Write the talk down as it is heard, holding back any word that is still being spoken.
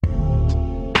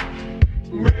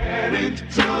Yeah,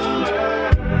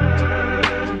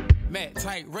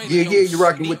 you're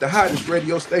rocking with the hottest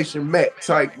radio station, Mack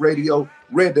Type Radio,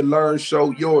 Ready to Learn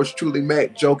Show. Yours truly,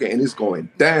 Mack Joker, and it's going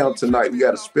down tonight. We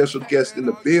got a special guest in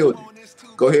the building.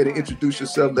 Go ahead and introduce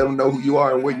yourself. Let them know who you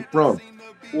are and where you're from.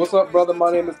 What's up, brother?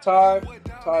 My name is Ty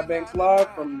Banks Live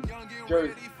from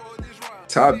Jersey.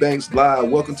 Ty Banks Live.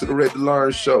 Welcome to the Ready to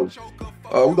Learn Show.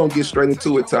 We're gonna get straight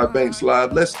into it. Ty Banks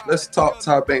Live. Let's talk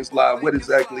Ty Banks Live. What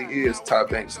exactly is Ty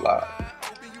Banks Live?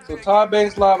 So Ty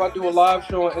Banks Live, I do a live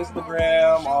show on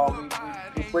Instagram.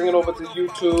 We bring it over to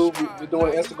YouTube. We're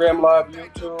doing Instagram Live,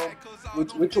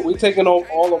 YouTube. We taking on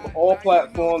all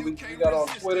platforms. We got on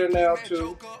Twitter now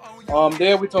too.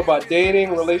 There we talk about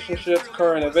dating, relationships,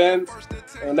 current events,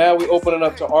 and now we open it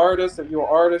up to artists. If you're an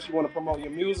artist, you want to promote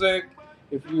your music.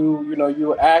 If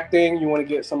you're acting, you want to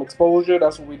get some exposure.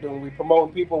 That's what we're doing. We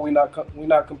promoting people. We're not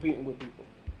competing with people.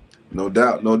 No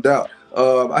doubt, no doubt.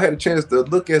 I had a chance to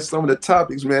look at some of the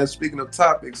topics, man. Speaking of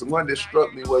topics, one that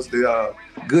struck me was the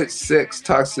good sex,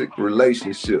 toxic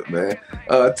relationship, man.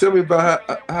 Tell me about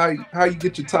how you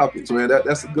get your topics, man.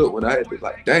 That's a good one. I had to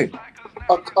dang.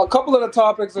 A couple of the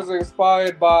topics is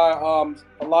inspired by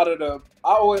a lot of the.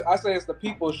 I say it's the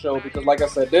People Show because, like I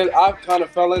said, I kind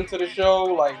of fell into the show.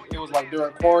 Like it was like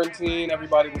during quarantine,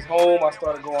 everybody was home. I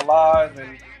started going live,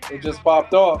 and it just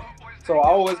popped off. So I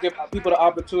always give people the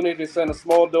opportunity to send a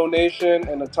small donation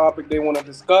and a topic they want to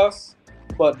discuss.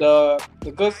 But the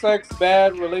good sex,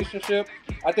 bad relationship,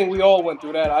 I think we all went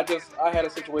through that. I had a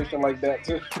situation like that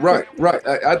too. Right.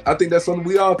 I think that's something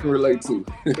we all can relate to.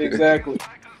 Exactly.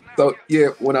 So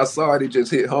yeah, when I saw it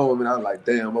just hit home, and I was like,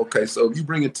 damn, okay. So if you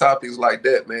bring in topics like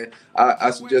that, man,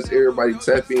 I suggest everybody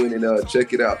tap in and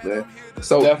check it out, man.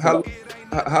 So definitely.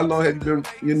 How long have you been,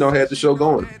 had the show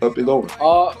up and going?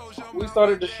 We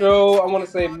started the show, I want to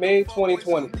say May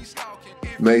 2020.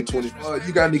 May 20.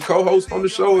 You got any co-hosts on the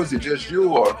show? Or is it just you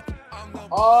or?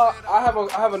 I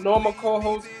have a normal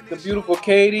co-host, the beautiful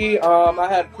Katie. I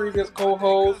had previous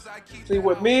co-hosts. See,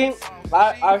 with me,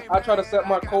 I try to set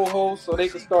my co-hosts so they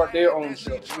can start their own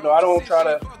show. I don't try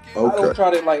to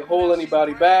like hold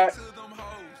anybody back.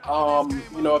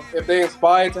 If they're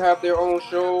inspired to have their own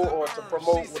show or to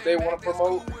promote what they want to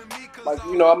promote,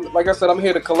 like I said, I'm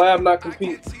here to collab, not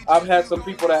compete. I've had some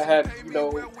people that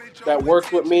that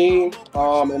worked with me,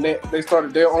 and they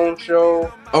started their own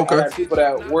show. Okay. I had people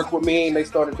that worked with me and they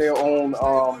started their own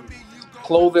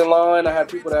clothing line. I had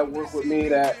people that work with me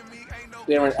that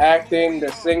they're in acting,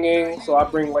 they're singing. So I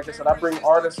bring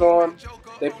artists on.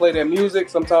 They play their music.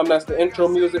 Sometimes that's the intro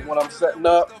music when I'm setting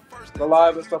up the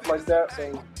live and stuff like that.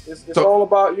 So it's all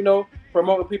about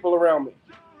promoting people around me.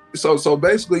 So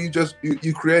basically,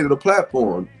 you created a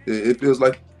platform. It feels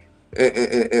like,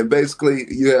 and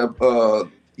basically you have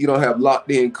you don't have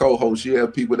locked in co-hosts. You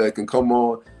have people that can come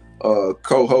on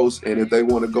co-host, and if they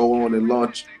want to go on and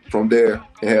launch from there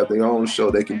and have their own show,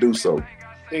 they can do so.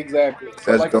 Exactly.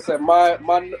 So I said, my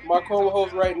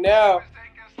co-host right now,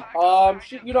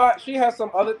 she has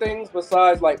some other things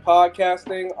besides like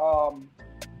podcasting.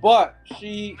 But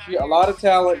she a lot of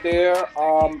talent there.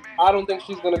 I don't think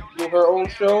she's gonna do her own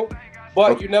show,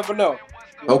 but you never know.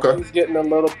 Okay. She's getting a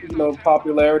little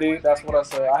popularity. That's what I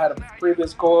say. I had a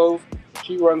previous co-host.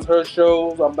 She runs her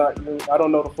shows. I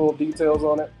don't know the full details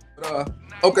on it.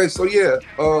 Okay, so yeah,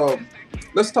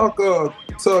 let's talk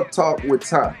talk with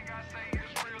Ty.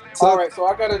 All right, so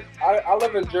I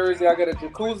live in Jersey. I got a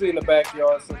jacuzzi in the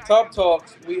backyard. So Tub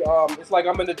Talks, it's like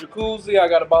I'm in the jacuzzi. I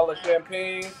got a bottle of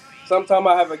champagne. Sometimes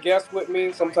I have a guest with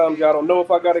me. Sometimes y'all don't know if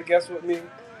I got a guest with me.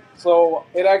 So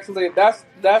it actually, that's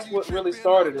what really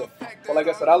started it. But like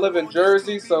I said, I live in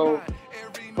Jersey. So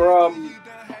from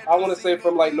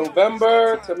like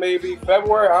November to maybe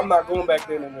February, I'm not going back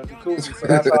there in the jacuzzi. So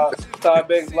that's how Ty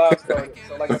Banks Live started.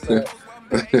 So like I said,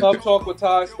 Tub Talk with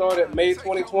Ty started May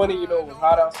 2020. It was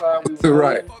hot outside. We were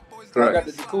right. I got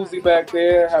the jacuzzi back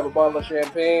there. Have a bottle of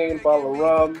champagne, bottle of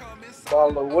rum,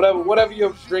 bottle of whatever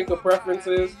your drink of preference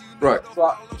is. Right.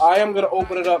 So I am going to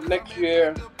open it up next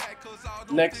year,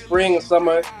 next spring or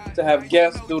summer, to have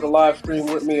guests do the live stream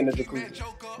with me in the jacuzzi.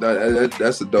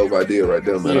 That's a dope idea right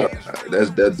there, man. Yeah. That's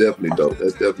definitely dope.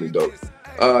 That's definitely dope.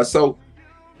 So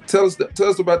tell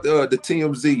us about the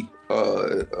TMZ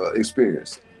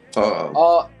experience.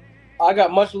 I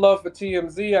got much love for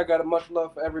TMZ. I got much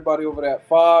love for everybody over there at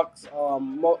Fox.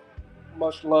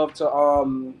 Much love to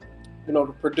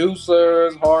the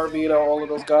producers, Harvey, all of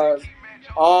those guys.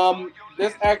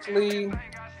 This actually,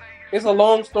 it's a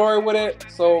long story with it.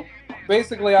 So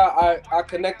basically, I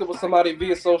connected with somebody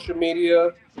via social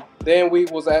media. Then we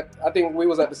was at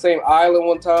the same island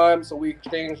one time, so we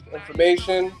exchanged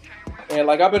information. And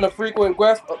like I've been a frequent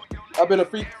guest I've been a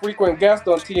frequent guest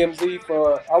on TMZ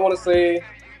for, I want to say,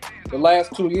 the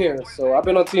last 2 years. So I've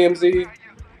been on TMZ,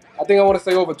 I think I want to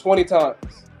say over 20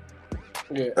 times.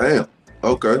 Yeah. Damn.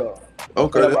 Okay. So,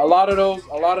 okay. A lot of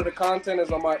the content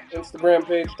is on my Instagram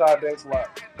page, Ty Banks Live.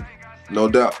 No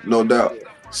doubt. Yeah.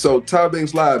 So Ty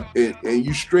Banks Live, and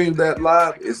you stream that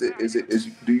live?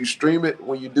 Do you stream it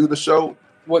when you do the show?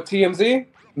 What, TMZ?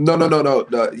 No.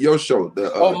 Your show.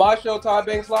 My show, Ty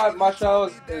Banks Live. My show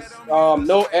is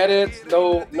no edits,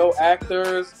 no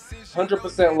actors,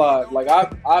 100% live. Like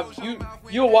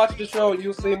you'll watch the show and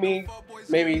you'll see me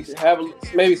maybe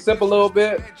sip a little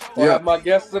bit, or have my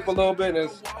guests sip a little bit, and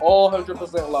it's all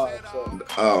 100% live.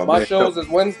 So my shows is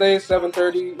Wednesday,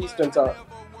 7:30 Eastern time.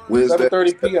 Wednesday,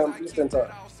 7:30 p.m. Eastern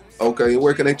time. Okay, and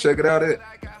where can they check it out at?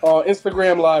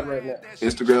 Instagram Live right now.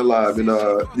 Instagram Live, and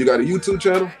you got a YouTube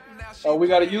channel? We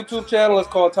got a YouTube channel. It's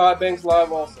called Ty Banks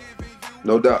Live also.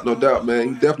 No doubt, man.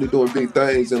 You're definitely doing big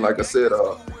things. And like I said,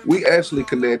 we actually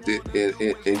connected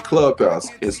in Clubhouse.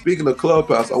 And speaking of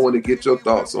Clubhouse, I want to get your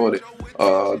thoughts on it.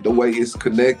 The way it's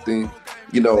connecting,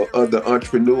 other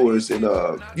entrepreneurs and,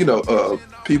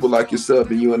 people like yourself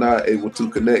and you and I are able to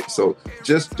connect. So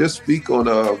just speak on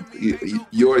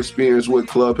your experience with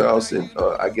Clubhouse and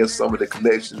I guess some of the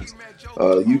connections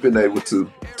you've been able to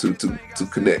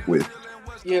connect with.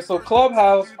 Yeah, so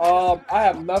Clubhouse, I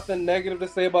have nothing negative to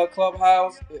say about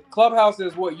Clubhouse. Clubhouse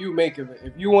is what you make of it.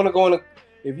 If you want to go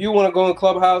in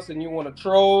Clubhouse and you want to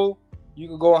troll, you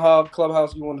can go on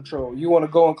Clubhouse you want to troll. You want to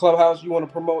go in Clubhouse, you want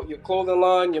to promote your clothing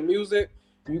line, your music,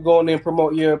 you go in there and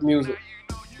promote your music.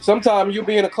 Sometimes you'll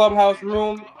be in a Clubhouse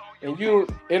room and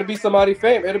it'll be somebody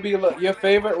famous. It'll be your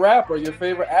favorite rapper, your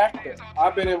favorite actor.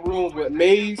 I've been in rooms with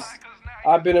Mace.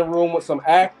 I've been in room with some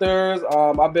actors.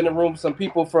 I've been in rooms with some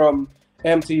people from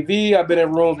MTV. I've been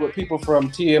in rooms with people from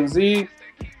TMZ.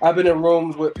 I've been in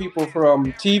rooms with people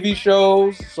from TV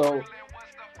shows. So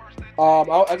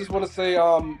I just want to say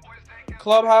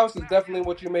Clubhouse is definitely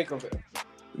what you make of it.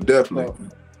 Definitely.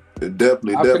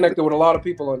 I've connected with a lot of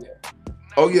people on there.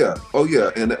 Oh yeah.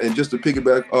 And just to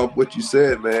piggyback off what you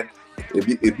said, man,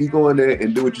 if you go in there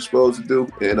and do what you're supposed to do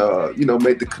and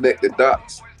make the connected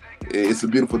dots, it's a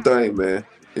beautiful thing, man.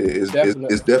 It's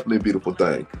definitely a beautiful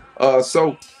thing.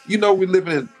 So, we're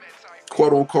living in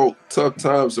quote unquote tough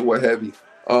times and what have you.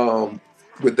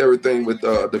 With everything with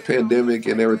the pandemic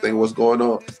and everything what's going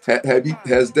on.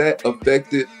 Has that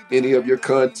affected any of your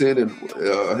content and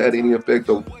had any effect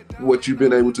on what you've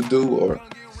been able to do, or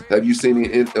have you seen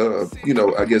any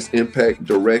impact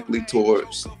directly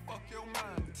towards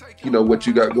what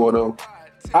you got going on?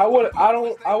 I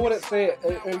wouldn't say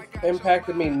it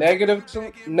impacted me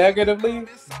negatively,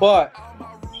 but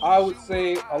I would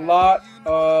say a lot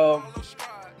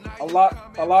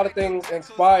of things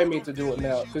inspire me to do it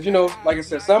now. Because like I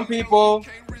said, some people,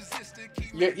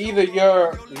 either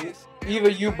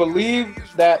you believe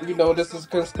that this is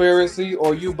conspiracy,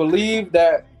 or you believe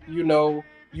that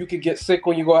you could get sick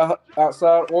when you go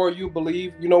outside, or you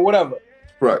believe whatever.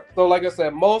 Right. So like I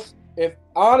said,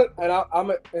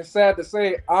 it's sad to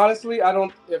say, honestly, I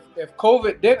don't. If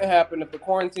COVID didn't happen, if the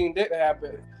quarantine didn't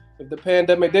happen, if the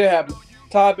pandemic didn't happen,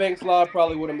 Ty Banks Live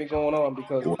probably wouldn't be going on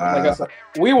because, like I said,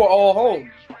 we were all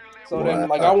home. So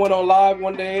then, I went on live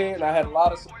one day and I had a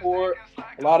lot of support.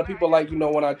 A lot of people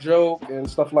when I joke and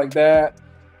stuff like that.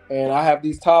 And I have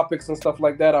these topics and stuff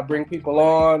like that. I bring people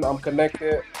on. I'm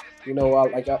connected. I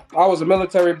was a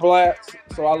military black,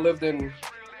 so I lived in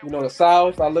the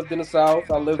South. I lived in the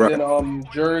South. I lived in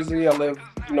Jersey. I lived,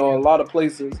 a lot of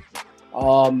places.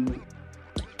 And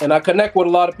I connect with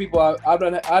a lot of people.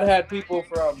 I'd had people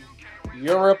from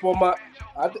Europe on my.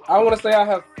 I want to say I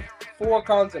have 4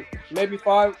 continents, maybe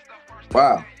 5.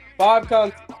 Wow. 5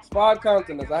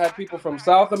 continents. I had people from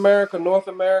South America, North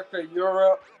America,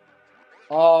 Europe,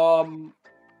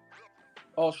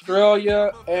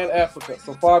 Australia, and Africa.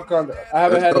 So 5 continents. I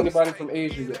haven't had anybody from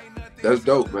Asia yet. That's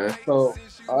dope, man. So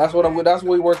that's what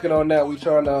we're working on now. We're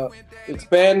trying to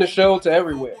expand the show to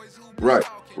everywhere. Right.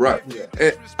 Yeah.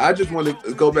 And I just want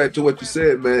to go back to what you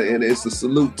said, man, and it's a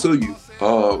salute to you.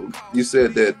 You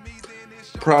said that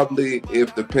probably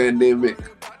if the pandemic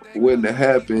wouldn't have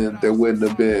happened, there wouldn't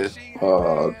have been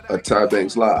a Ty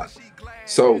Banks Live.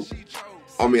 So,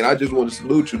 I just want to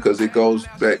salute you because it goes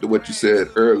back to what you said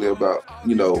earlier about,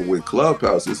 with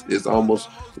Clubhouse, it's almost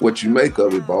what you make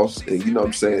of it, boss. And you know what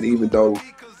I'm saying? Even though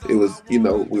it was, we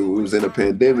was in a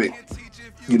pandemic,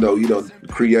 you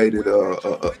created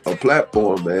a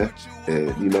platform, man.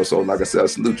 And, so like I said, I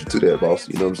salute you to that, boss.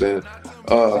 You know what I'm saying?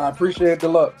 I appreciate the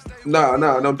luck.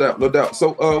 No doubt.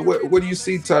 So what do you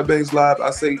see Ty Banks Live,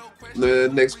 I say, the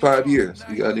next 5 years?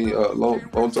 You got any long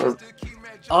term?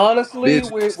 Honestly,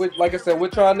 Business. we like I said, we're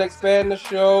trying to expand the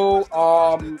show.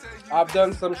 I've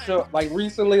done some show like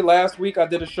recently. Last week, I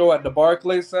did a show at the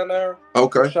Barclays Center.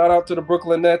 Okay. Shout out to the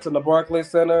Brooklyn Nets and the Barclays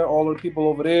Center, all of the people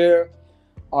over there.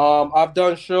 I've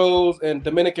done shows in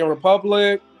Dominican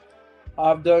Republic.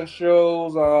 I've done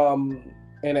shows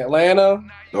in Atlanta.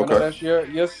 Okay. I know that's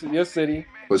your city.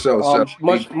 For sure.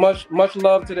 Much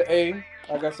love to the A.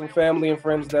 I got some family and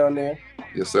friends down there.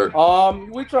 Yes, sir.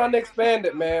 We trying to expand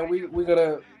it, man. We're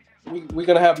gonna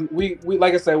have we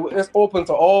like I said, it's open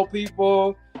to all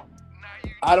people.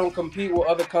 I don't compete with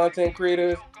other content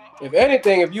creators. If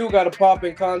anything, if you got a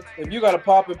popping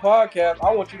podcast,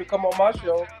 I want you to come on my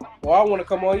show, or I want to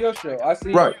come on your show. I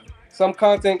see some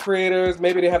content creators,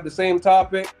 maybe they have the same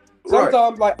topic.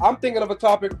 Sometimes, like I'm thinking of a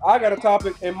topic, I got a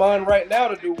topic in mind right now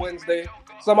to do Wednesday.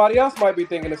 Somebody else might be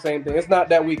thinking the same thing. It's not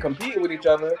that we compete with each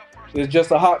other. It's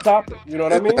just a hot topic. You know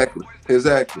what I mean?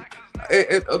 Exactly.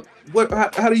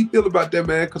 How do you feel about that,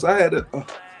 man? Because I had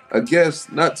a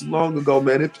guest not too long ago,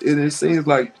 man. It seems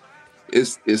like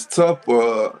it's tough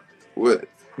for we're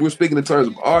speaking in terms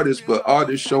of artists, but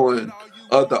artists showing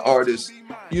other artists,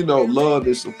 love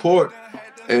and support.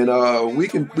 And we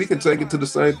can take it to the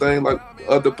same thing like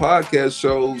other podcast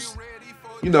shows,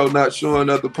 not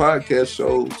showing other podcast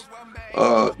shows,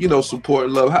 support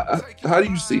and love. How do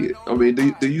you see it? I mean,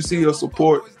 do you see your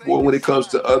support when it comes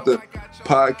to other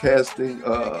podcasting,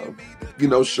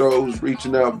 shows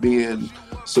reaching out, being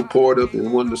supportive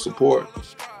and wanting to support?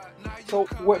 So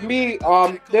with me,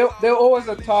 there always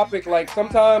a topic, like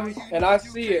sometimes, and I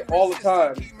see it all the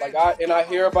time, like I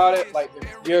hear about it, like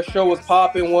if your show is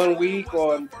popping one week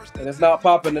and it's not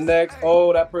popping the next,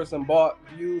 that person bought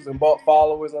views and bought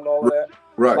followers and all of that.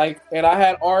 Right. Like, and I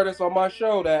had artists on my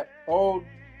show that,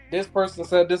 this person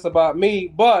said this about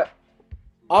me, but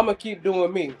I'm gonna keep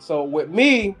doing me. So with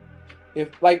me,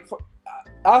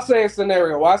 I'll say a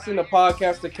scenario where I seen a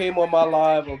podcast that came on my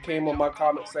live or came on my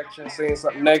comment section saying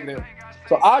something negative.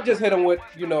 So I just hit them with,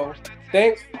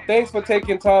 thanks for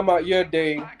taking time out your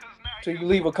day to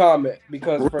leave a comment.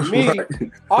 Because for me,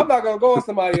 I'm not going to go on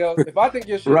somebody else. If I think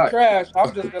your shit trash,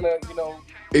 I'm just going to,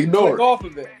 ignore click off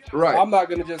of it. Right. I'm not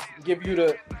going to just give you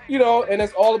the, and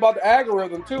it's all about the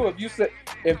algorithm too. If you say,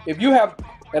 if you have,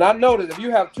 and I noticed if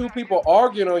you have two people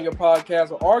arguing on your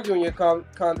podcast or arguing in your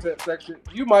content section,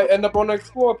 you might end up on the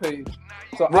explore page.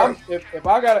 So if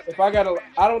I gotta,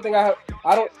 I don't think I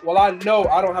know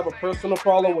I don't have a personal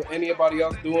problem with anybody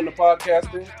else doing the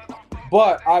podcasting,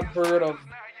 but I've heard of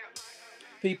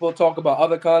people talk about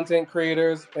other content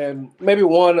creators and maybe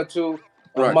one or two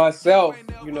of myself,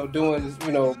 doing,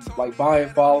 like buying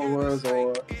followers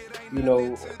or,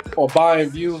 or buying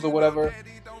views or whatever.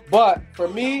 But for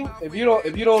me, if you don't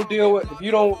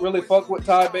really fuck with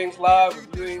Ty Banks Live,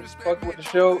 if you ain't fucking with the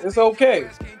show, it's okay.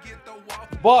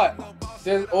 But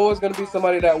there's always gonna be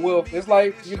somebody that will. It's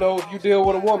like, if you deal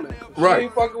with a woman, if she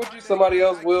ain't fucking with you, somebody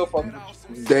else will fuck with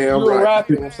you. Damn You're right.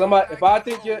 rapping. If I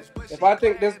think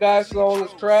this guy's song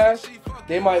is trash,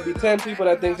 there might be 10 people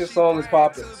that think his song is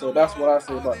popping. So that's what I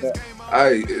say about that.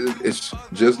 It's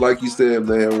just like you said,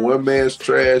 man. One man's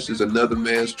trash is another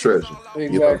man's treasure.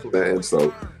 Exactly. Man.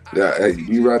 So,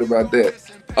 you're right about that.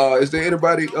 Is there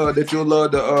anybody that you'll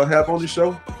love to have on the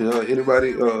show?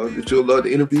 Anybody that you'll love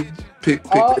to interview? Pick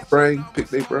their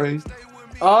brain.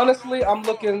 Honestly, I'm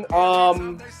looking.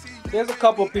 There's a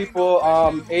couple people.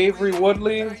 Avery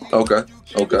Woodley. Okay.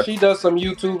 She does some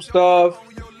YouTube stuff.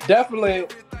 Definitely.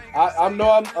 I know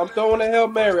I'm throwing a Hail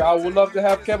Mary. I would love to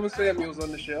have Kevin Samuels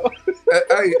on the show.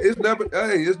 It's never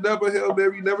Hail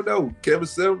Mary. You never know. Kevin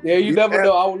Samuels. Yeah, you never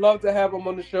know. I would love to have him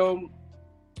on the show.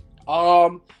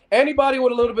 Anybody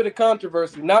with a little bit of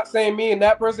controversy. Not saying me and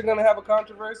that person gonna have a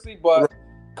controversy, but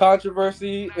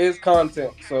controversy is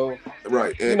content. So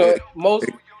controversy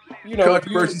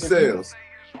sells.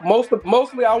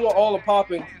 Mostly, I want all the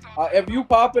popping. If you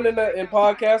popping in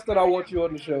podcasting, I want you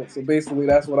on the show. So basically,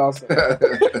 that's what I'll say.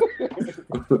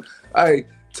 Hey,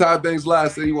 Ty Banks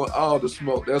Live said you want all the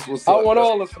smoke. That's what's up. I want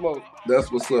all the smoke.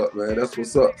 That's what's up, man. That's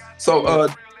what's up. So,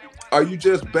 are you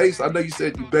just based? I know you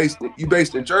said you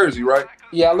based in Jersey, right?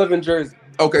 Yeah, I live in Jersey.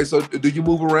 Okay, so do you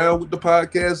move around with the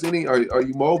podcast? Are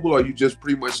you mobile? Or are you just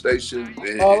pretty much stationed?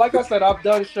 Like I said, I've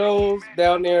done shows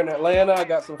down there in Atlanta. I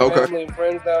got some family and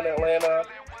friends down in Atlanta.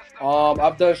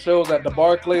 I've done shows at the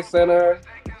Barclays Center.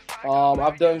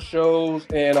 I've done shows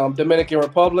in Dominican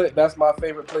Republic. That's my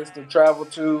favorite place to travel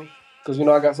to because,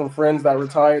 I got some friends that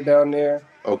retired down there.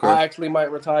 Okay. I actually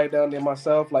might retire down there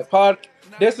myself. Like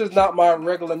this is not my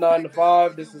regular 9 to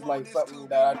 5. This is like something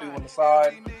that I do on the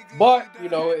side. But,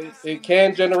 it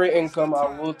can generate income. I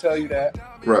will tell you that.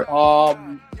 Right.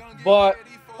 But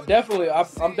Definitely,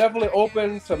 I'm definitely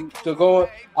open to going.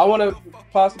 I want to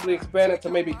possibly expand it to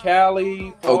maybe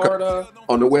Cali, Florida,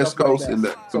 on the West Coast, like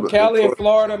and so Cali and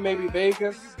Florida, maybe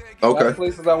Vegas. Okay, that's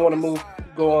places I want to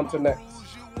go on to next.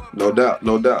 No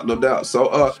doubt.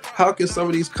 So, how can some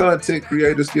of these content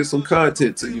creators get some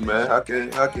content to you, man? How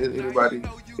can anybody,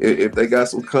 if they got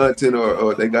some content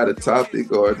or they got a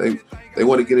topic or they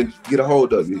want to get a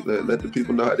hold of you, let the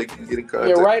people know how they can get in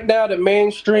contact. Yeah, right now the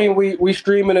mainstream we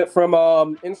streaming it from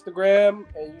Instagram,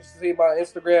 and you see my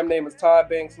Instagram name is Ty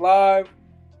Banks Live.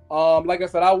 Like I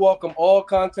said, I welcome all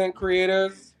content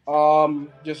creators.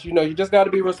 Just you just got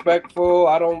to be respectful.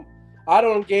 I don't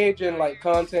engage in like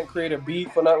content creator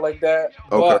beef or nothing like that.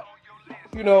 Okay. But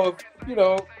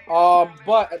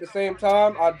but at the same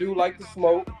time, I do like to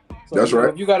smoke. So that's right.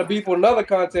 If you got a beef with another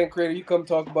content creator, you come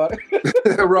talk about it.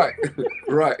 right.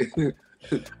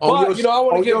 But I want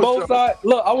to get both sides.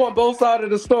 Look, I want both sides of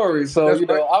the story. So I'm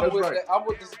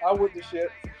with the shit.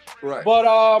 Right. But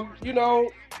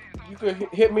you can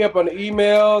hit me up on the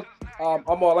email. I'm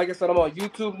on, like I said, I'm on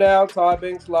YouTube now, Ty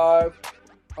Banks Live.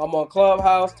 I'm on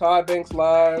Clubhouse, Ty Banks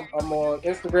Live. I'm on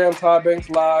Instagram, Ty Banks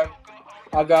Live.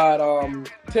 I got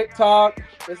TikTok.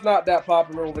 It's not that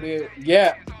popular over there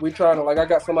yet. We trying to I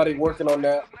got somebody working on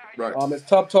that. Right. It's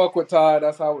Tough Talk with Ty.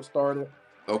 That's how it started.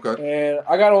 Okay. And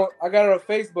I got it on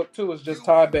Facebook too. It's just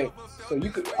Ty Banks. So you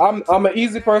could. I'm an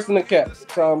easy person to catch.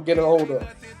 So I'm getting a hold of.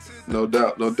 No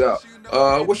doubt.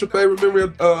 What's your favorite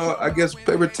memory? I guess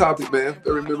favorite topic, man.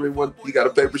 Favorite memory. One, you got a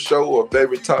favorite show or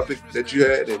favorite topic that you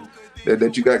had and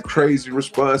that you got crazy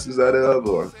responses out of,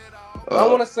 or? I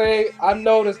want to say I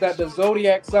noticed that the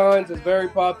zodiac signs is very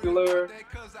popular.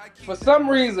 For some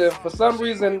reason,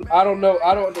 I don't know,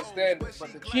 I don't understand it.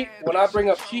 But when I bring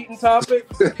up cheating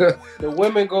topics, the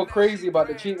women go crazy about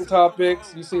the cheating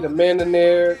topics. You see the men in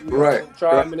there,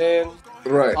 chiming in.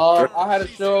 Right. I had a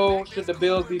show, Should the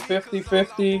Bills Be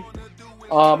 50-50?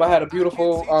 I had a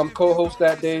beautiful co-host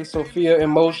that day, Sophia in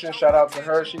Motion. Shout out to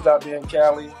her. She's out there in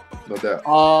Cali. No doubt.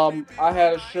 I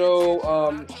had a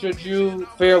show, Should You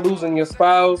Fear Losing Your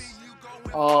Spouse?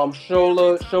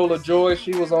 Shola Joy,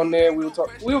 she was on there. We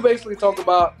were basically talking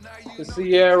about the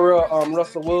Sierra,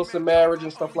 Russell Wilson marriage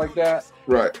and stuff like that.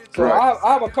 Right. So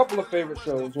I have a couple of favorite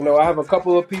shows. I have a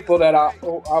couple of people that I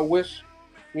wish,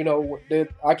 that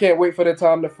I can't wait for their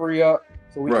time to free up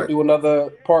so we can do another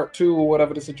part 2 or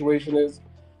whatever the situation is.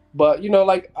 But I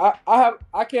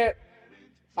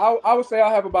would say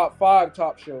I have about 5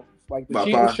 top shows, like the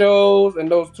cheating shows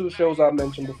and those 2 shows I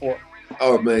mentioned before.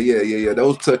 Oh man, yeah.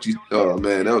 Those touchy. Oh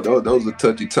man, those are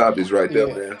touchy topics right there,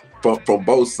 man. From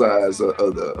both sides of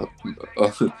the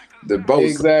both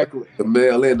exactly sides, the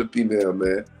male and the female,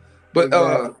 man. But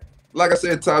exactly. Like I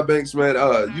said, Ty Banks, man,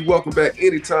 you welcome back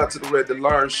anytime to the Red to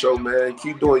Learn show, man.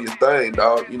 Keep doing your thing,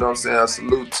 dog. You know what I'm saying? I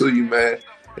salute to you, man.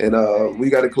 And we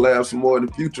got to collab some more in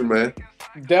the future, man.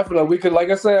 Definitely. We could, like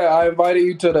I said, I invited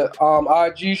you to the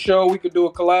IG show. We could do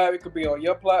a collab. It could be on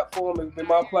your platform. It could be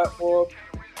my platform.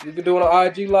 We could do it on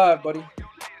IG Live, buddy.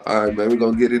 All right, man. We're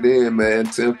going to get it in, man.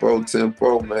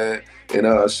 Tempo, man.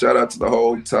 And shout out to the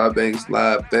whole Ty Banks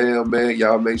Live fam, man.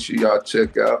 Y'all make sure y'all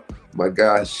check out my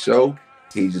guy's show.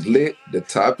 He's lit. The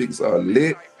topics are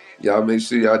lit. Y'all make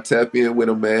sure y'all tap in with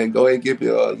him, man. Go ahead and give me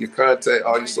your contact,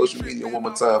 all your social media one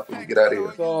more time before you get out of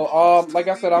here. So, like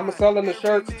I said, I'm selling the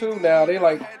shirts too now. They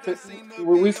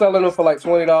we selling them for like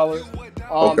 $20.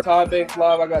 Okay. Ty Banks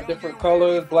Live, I got different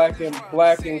colors, black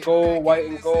and gold, white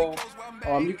and gold.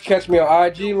 You can catch me on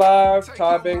IG Live,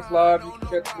 Ty Banks Live. You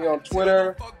can catch me on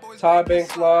Twitter, Ty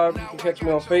Banks Live. You can catch me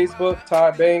on Facebook,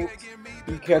 Ty Banks.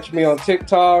 You can catch me on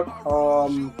TikTok,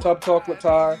 Tough Talk with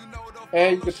Ty.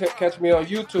 And you can catch me on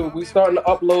YouTube. We starting to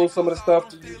upload some of the stuff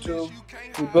to YouTube.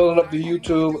 We're building up the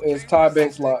YouTube. It's Ty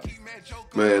Banks Live.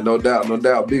 Man, no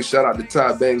doubt. Big shout out to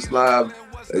Ty Banks Live.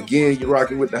 Again, you're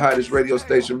rocking with the hottest radio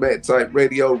station, Mack Type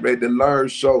Radio, Ready to Learn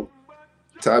Show.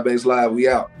 Ty Banks Live, we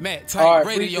out. Mack Type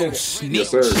Radio. Yes,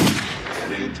 sir.